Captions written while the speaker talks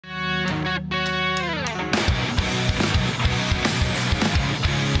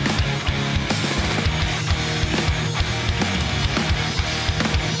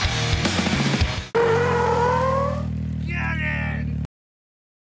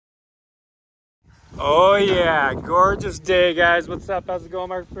Oh yeah, gorgeous day, guys. What's up? How's it going,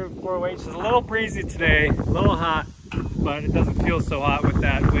 Mark? 4H. It's a little breezy today, a little hot, but it doesn't feel so hot with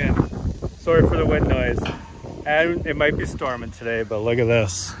that wind. Sorry for the wind noise. And it might be storming today, but look at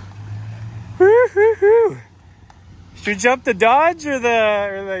this. Woo-hoo-hoo. Should we jump the Dodge or the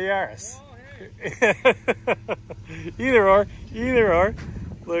Yaris? Either or.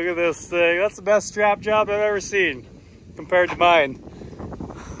 Look at this thing. That's the best strap job I've ever seen compared to mine.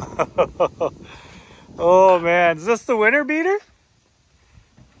 Oh man, is this the winter beater?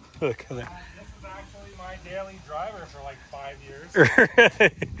 Look at that. This is actually my daily driver for like 5 years.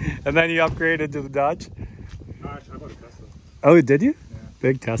 And then you upgraded to the Dodge? No, actually, I bought a Tesla. Oh, did you? Yeah.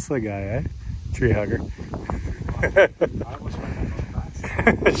 Big Tesla guy, eh? Tree hugger. I wish my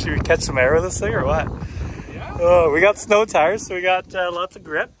phone was Should we catch some air with this thing or what? Yeah. Oh, we got snow tires, so we got lots of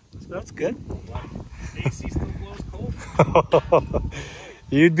grip. So that's good. AC still blows cold.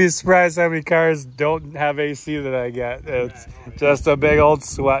 You'd be surprised how many cars don't have AC that I get. It's just a big old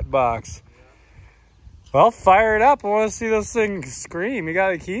sweat box. Well, fire it up. I want to see this thing scream. You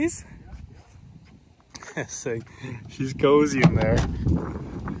got the keys? So she's cozy in there.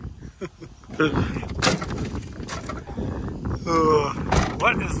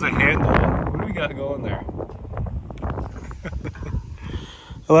 What is the handle? What do we got going there?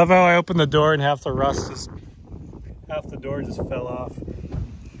 I love how I opened the door and half the door just fell off.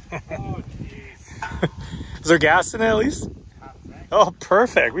 Oh, jeez. Is there gas in it at least? Oh,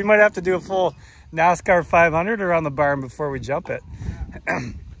 perfect. We might have to do a full NASCAR 500 around the barn before we jump it.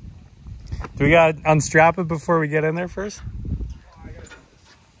 Do we got to unstrap it before we get in there first?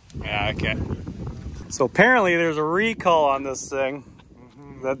 Yeah, okay. So apparently there's a recall on this thing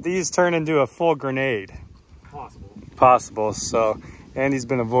that these turn into a full grenade. Possible. So Andy's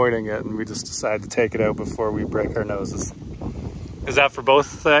been avoiding it and we just decided to take it out before we break our noses. Is that for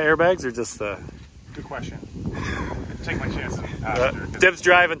both airbags or just the... Good question. Take my chances. Dib's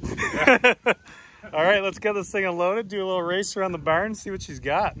driving. Yeah. All right, let's get this thing unloaded, do a little race around the barn, see what she's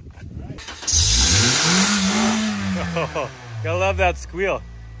got. Right. Oh, gotta love that squeal.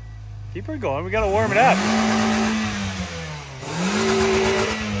 Keep her going, we gotta warm it up.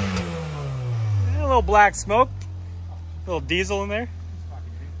 Yeah, a little black smoke, a little diesel in there.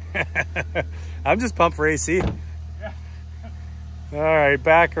 I'm just pumped for AC. All right,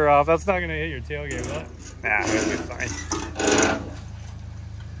 back her off. That's not gonna hit your tailgate, will it? Nah, it'll be fine.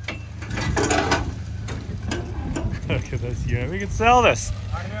 Look at this unit. We can sell this.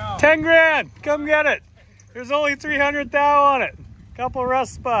 I know. 10 grand. Come get it. There's only 300 thou on it. Couple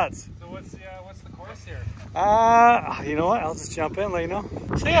rust spots. So what's the course here? You know what? I'll just jump in, let you know.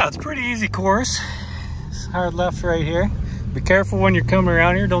 So yeah, it's a pretty easy course. It's hard left right here. Be careful when you're coming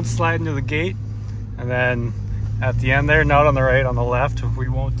around here. Don't slide into the gate. And then at the end there, not on the right, on the left, we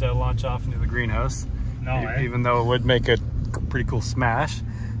won't launch off into the greenhouse. No, eh? Even though it would make a pretty cool smash.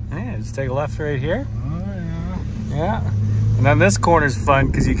 Yeah, just take a left right here. Oh, yeah. Yeah. And then this corner's fun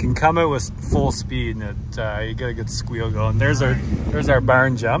because you can come out with full speed and you get a good squeal going. There's our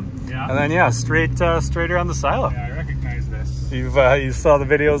barn jump. Yeah. And then yeah, straight around the silo. Yeah, I recognize this. You saw the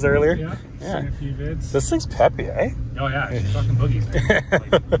videos earlier? Yeah. Seen a few vids. This thing's peppy, eh? Oh yeah, it's fucking boogies.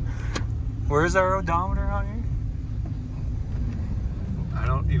 Like, where's our odometer on here? I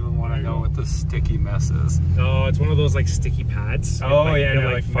don't even want to know what this sticky mess is. oh, it's one of those like sticky pads. Oh, yeah,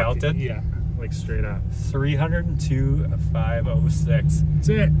 they're like melted? Yeah, like straight up. 302,506. That's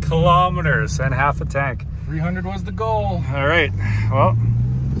it. Kilometers and half a tank. 300 was the goal. All right, well.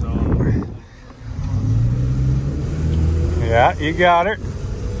 Yeah, you got her.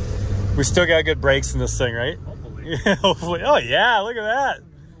 We still got good brakes in this thing, right? Hopefully. Hopefully. Oh yeah, look at that.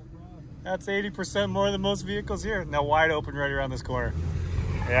 That's 80% more than most vehicles here. Now wide open right around this corner.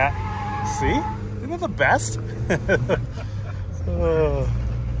 Yeah. See? Isn't that the best?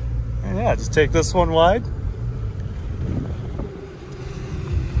 And yeah, just take this one wide.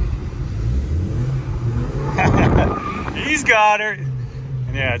 He's got her.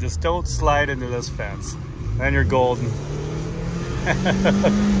 And yeah, just don't slide into this fence. Then you're golden.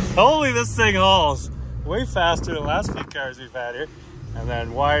 Holy, this thing hauls way faster than the last few cars we've had here. And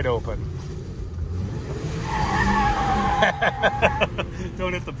then wide open.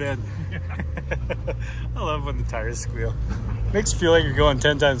 Don't hit the bed. I love when the tires squeal. Makes you feel like you're going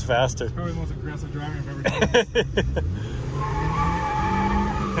 10 times faster. Probably the most aggressive driver I've ever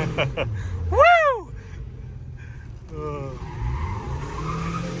done. Woo!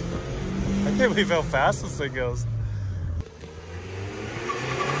 I can't believe how fast this thing goes.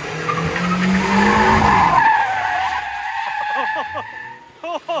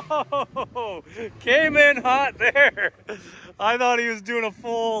 Oh, came in hot there. I thought he was doing a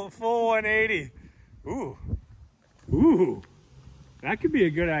full 180. Ooh. Ooh. That could be a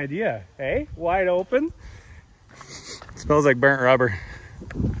good idea. Hey, wide open. Smells like burnt rubber.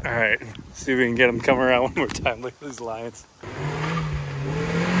 All right, see if we can get them come around one more time. Look at these lines.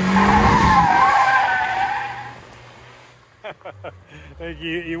 I think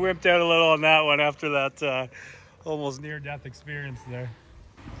you wimped out a little on that one after that almost near-death experience there.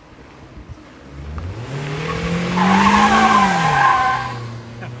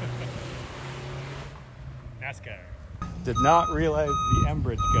 NASCAR. Did not realize the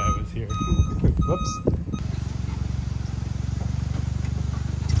Enbridge guy was here. Whoops.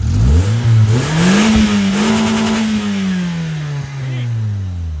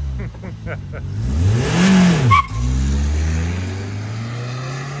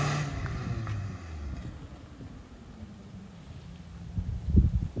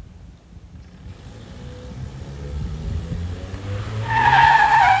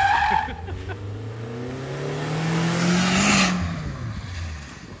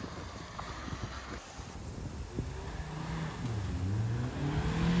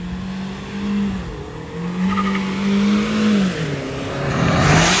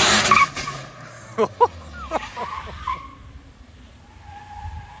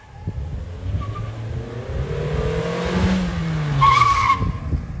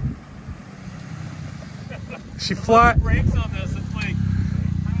 She fly. Brakes on this, it's like,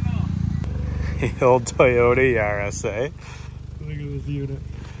 I don't know. The old Toyota Yaris, eh? Look at this unit.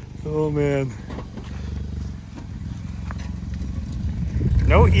 Oh man.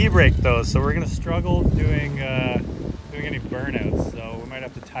 No e-brake though, so we're gonna struggle doing any burnouts. So we might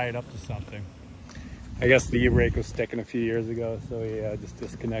have to tie it up to something. I guess the e-brake was sticking a few years ago, so we just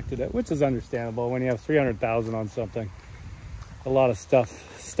disconnected it, which is understandable. When you have 300,000 on something, a lot of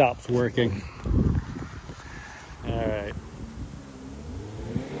stuff stops working. All right.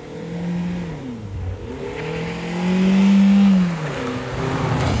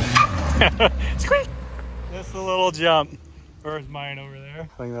 Squeak! Just a little jump. Where's mine over there? I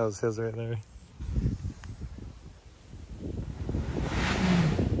think that was his right there.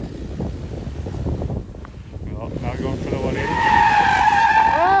 Well, not going for the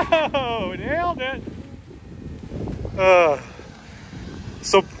 180. Oh, nailed it.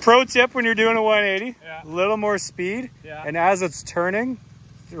 So pro tip when you're doing a 180, a little more speed, and as it's turning,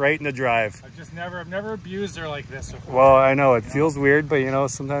 right in the drive. I've never abused her like this before. Well, I know it feels weird, but you know,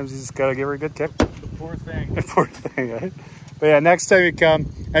 sometimes you just gotta give her a good kick. The poor thing. The poor thing, right? But yeah, next time you come,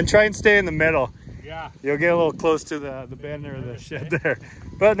 and try and stay in the middle. Yeah. You'll get a little close to the bend or the shed there.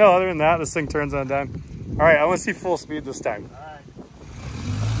 But no, other than that, this thing turns on dime. All right, I want to see full speed this time. All right.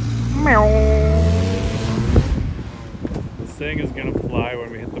 Meow. This thing is gonna fly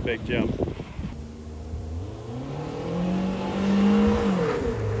when we hit the big jump.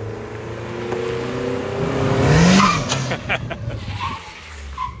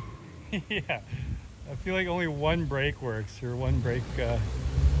 Yeah, I feel like only one brake works, or one brake. There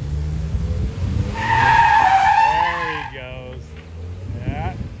he goes.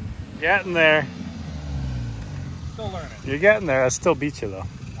 Yeah, getting there. Still learning. You're getting there. I still beat you though.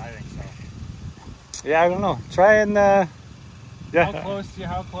 I think so. Yeah, I don't know. Try and yeah. How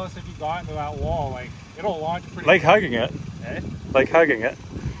close have you gotten to that wall? Like, it'll launch pretty Like good. hugging it. Eh? Like hugging it.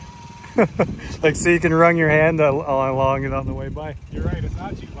 Like so you can wrung your hand along it on the way by. You're right, it's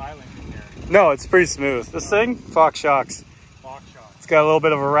not too violent in here. No, it's pretty smooth. This thing, Fox shocks. Box shot. It's got a little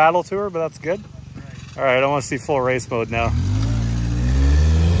bit of a rattle to her, but that's good. Right. All right, I want to see full race mode now.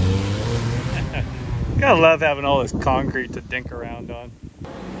 Gotta love having all this concrete to dink around on.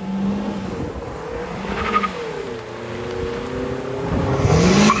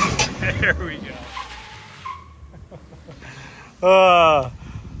 There we go.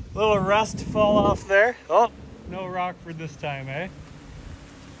 Little rust fall off there. Oh, no Rockford this time, eh?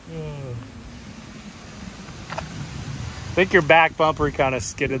 I think your back bumper kind of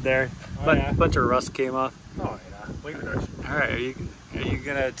skidded there. Oh, yeah. Bunch of rust came off. Oh yeah. Leave it there. All right, are you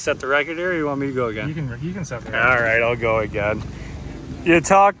gonna set the record here, or you want me to go again? You can set the All right, I'll go again. You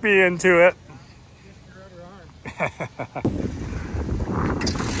talk me into it.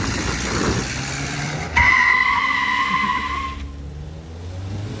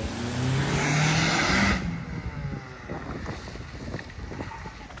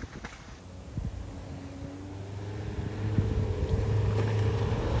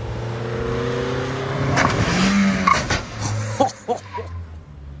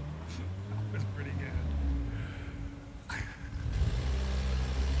 That's pretty good.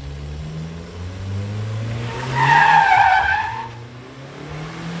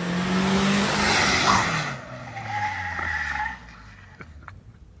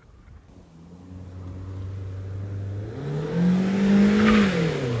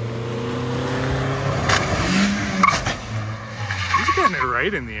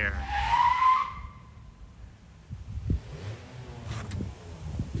 right in the air.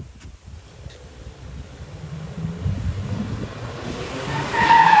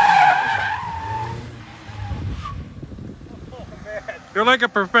 You're like a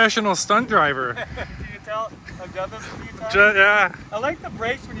professional stunt driver. Can you tell? I've done this a few times. Yeah. I like the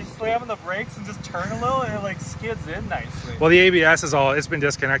brakes when you slam on the brakes and just turn a little and it like skids in nicely. Well, the ABS is it's been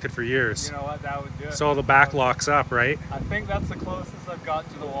disconnected for years. You know what, that would do it. So the back locks up, right? I think that's the closest I've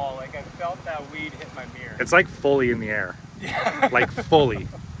gotten to the wall. Like I felt that weed hit my mirror. It's like fully in the air. Yeah. Like fully.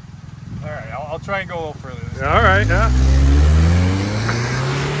 All right, I'll try and go a little further this time. All right, yeah.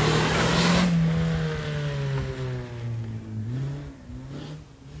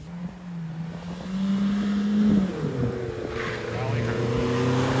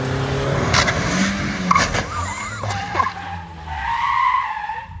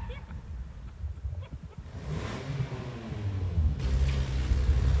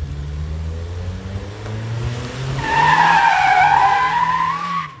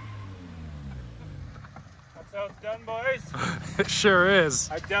 Done, boys. It sure is.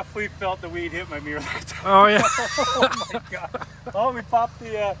 I definitely felt the weed hit my mirror that time. Oh yeah. Oh my god. Oh, we popped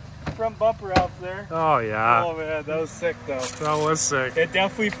the front bumper off there. Oh yeah. Oh man, that was sick though. That was sick. It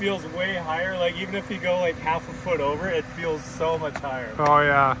definitely feels way higher. Like even if you go like half a foot over, it feels so much higher. Oh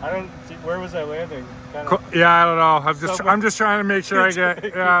yeah. Where was I landing? Yeah, I don't know. I'm just trying to make sure I get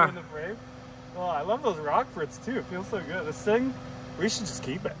yeah. In the frame. Oh, I love those Rockfords too. It feels so good. This thing, we should just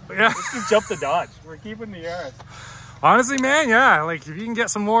keep it. Yeah. Let's just jump the Dodge. We're keeping the Yaris. Honestly, man, yeah. Like if you can get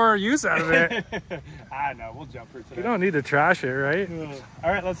some more use out of it. I know, we'll jump her today. You don't need to trash it, right?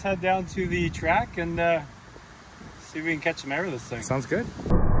 All right, let's head down to the track and see if we can catch some air with this thing. Sounds good.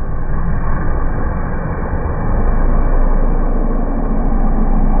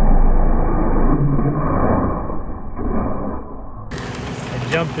 I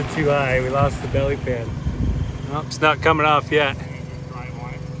jumped it too high. We lost the belly pan. Oh, it's not coming off yet.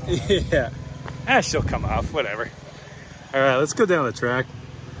 Yeah. She'll come off, whatever. All right, let's go down the track.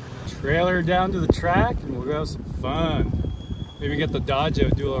 Trailer down to the track and we'll go have some fun. Maybe get the Dodge out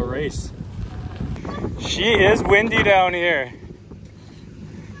and do a little race. She is windy down here.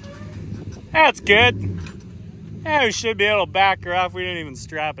 That's good. Yeah, we should be able to back her off. We didn't even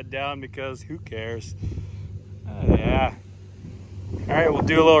strap it down because who cares? Yeah. All right, we'll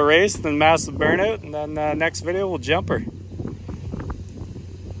do a little race, then massive burnout, and then next video we'll jump her.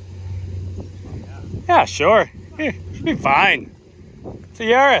 Yeah, sure. Yeah, she'll be fine. It's a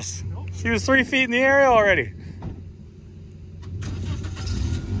Yaris. She was 3 feet in the air already.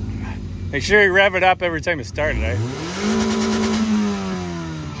 Make sure you rev it up every time you start it, eh?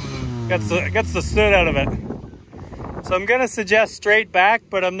 Gets the soot out of it. So I'm gonna suggest straight back,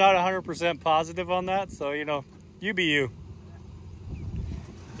 but I'm not 100% positive on that. So, you know, you be you.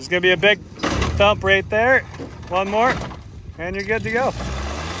 There's gonna be a big thump right there. One more, and you're good to go.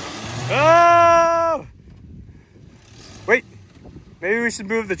 Oh! Wait, maybe we should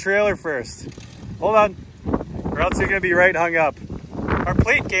move the trailer first. Hold on, or else you're gonna be right hung up. Our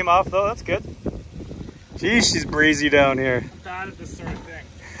plate came off though, that's good. Geez, she's breezy down here. Bad at this sort of thing.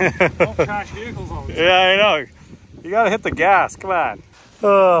 Don't crash vehicles all the time. Yeah, I know. You gotta hit the gas, come on.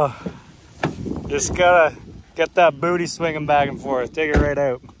 Oh, just gotta get that booty swinging back and forth. Take it right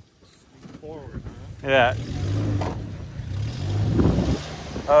out. Forward, huh? Yeah.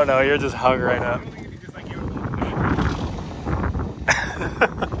 Oh no, you're just hung right up.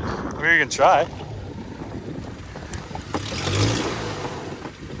 We can try.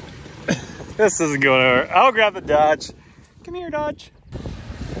 This isn't going anywhere. I'll grab the Dodge. Come here, Dodge.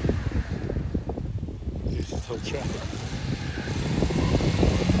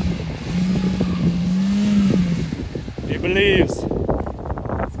 He believes.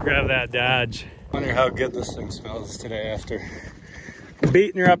 Let's grab that Dodge. Wonder how good this thing smells today after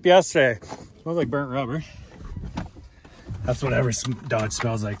beating her up yesterday. Smells like burnt rubber. That's what every Dodge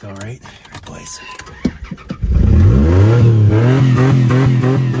smells like though, right? Replace.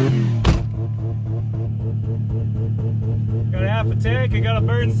 Got half a tank, I gotta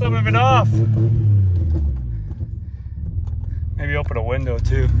burn some of it off. Maybe open a window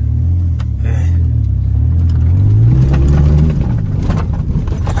too.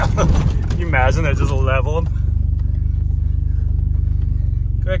 Can you imagine I just level them?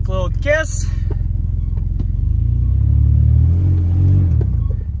 Quick little kiss.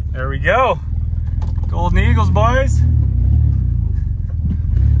 There we go. Golden Eagles, boys.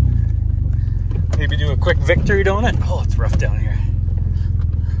 Maybe do a quick victory donut. Oh, it's rough down here.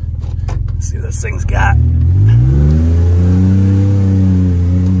 Let's see what this thing's got.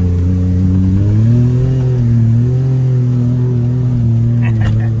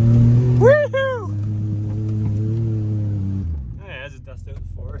 out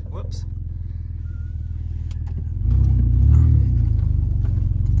the forward. Whoops.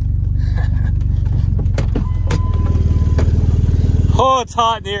 Oh, it's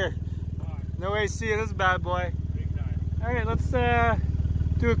hot in here. No AC in this bad boy. Big time. All right, let's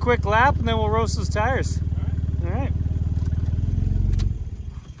do a quick lap and then we'll roast those tires. All right.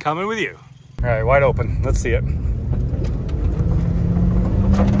 Coming with you. All right, wide open. Let's see it.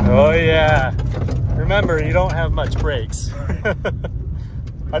 Oh yeah. Remember, you don't have much brakes. Right.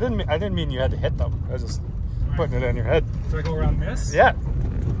 I didn't mean you had to hit them. I was just putting it on your head. So I go around this? Yeah.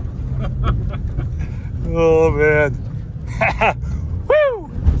 Oh man. Woo!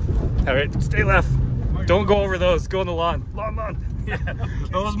 All right, stay left. Don't go over those. Go on the lawn. Lawn. Yeah,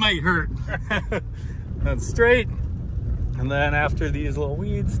 those might hurt. Then straight. And then after these little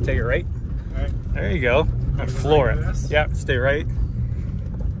weeds, take it right. All right. There you go. And floor it. Yeah, stay right.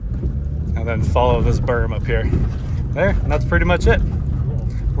 And then follow this berm up here. There, and that's pretty much it. Cool.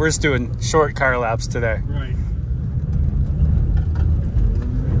 We're just doing short car laps today. Right.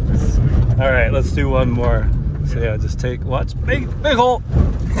 All right, let's do one more. So yeah, just take, watch, big hole.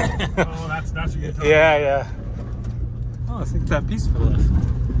 Oh, that's what you're talking Yeah. Oh, I think that piece fell off.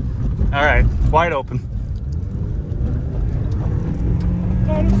 All right, wide open.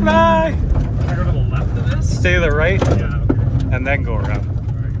 Butterfly. Can I go to the left of this? Stay to the right, Yeah, okay. and then go around.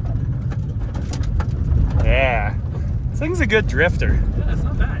 All right. Yeah, this thing's a good drifter. Yeah, it's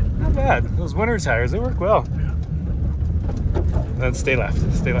not bad. Not bad. Those winter tires, they work well. Yeah. Then stay left.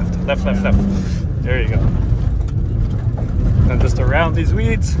 Left. There you go. Then just around these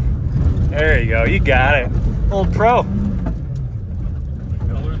weeds. There you go. You got it. Old pro.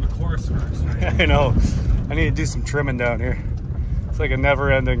 Gotta learn the course first, right? I know. I need to do some trimming down here. It's like a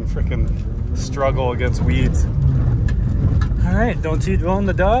never-ending freaking struggle against weeds. All right, don't T-drone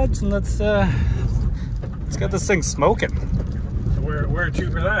the Dodge, and let's get this thing smoking. So where to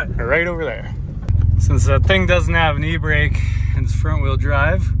for that? Right over there. Since that thing doesn't have an e-brake and it's front-wheel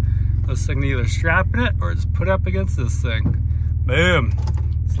drive, this thing either strapping it or just put up against this thing. Boom.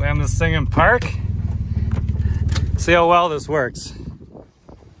 Slam this thing in park. See how well this works.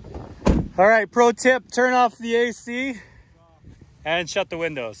 All right, pro tip, turn off the AC and shut the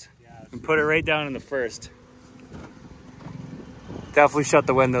windows. And put it right down in the first. Definitely shut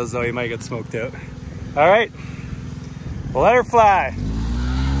the windows though, you might get smoked out. All right, we'll let her fly.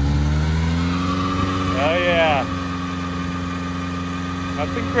 Oh yeah.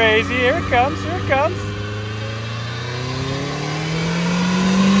 Nothing crazy, here it comes.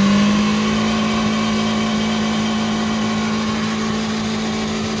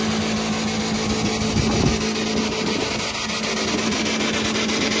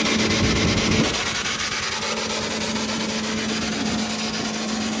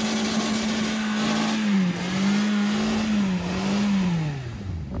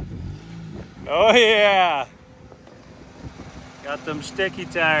 Oh yeah. Got them sticky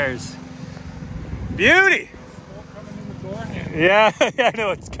tires. Beauty. Yeah, I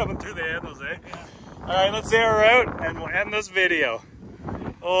know it's coming through the handles, eh? Yeah. All right, let's air her out and we'll end this video.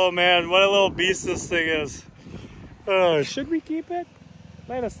 Oh man, what a little beast this thing is. Oh, should we keep it?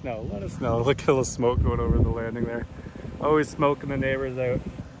 Let us know. Look at the smoke going over the landing there. Always smoking the neighbors out.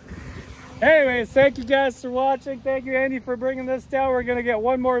 Anyways, thank you guys for watching. Thank you, Andy, for bringing this down. We're gonna get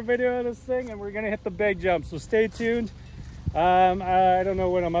one more video of this thing and we're gonna hit the big jump, so stay tuned. I don't know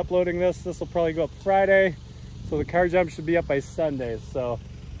when I'm uploading this. This will probably go up Friday, so the car jump should be up by Sunday. So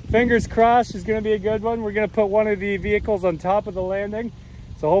fingers crossed, it's gonna be a good one. We're gonna put one of the vehicles on top of the landing,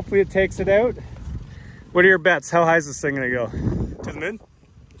 so hopefully it takes it out. What are your bets? How high is this thing gonna go? To the moon?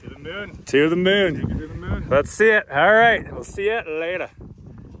 To the moon. To the moon. Take it to the moon. Let's see it. All right, we'll see you later.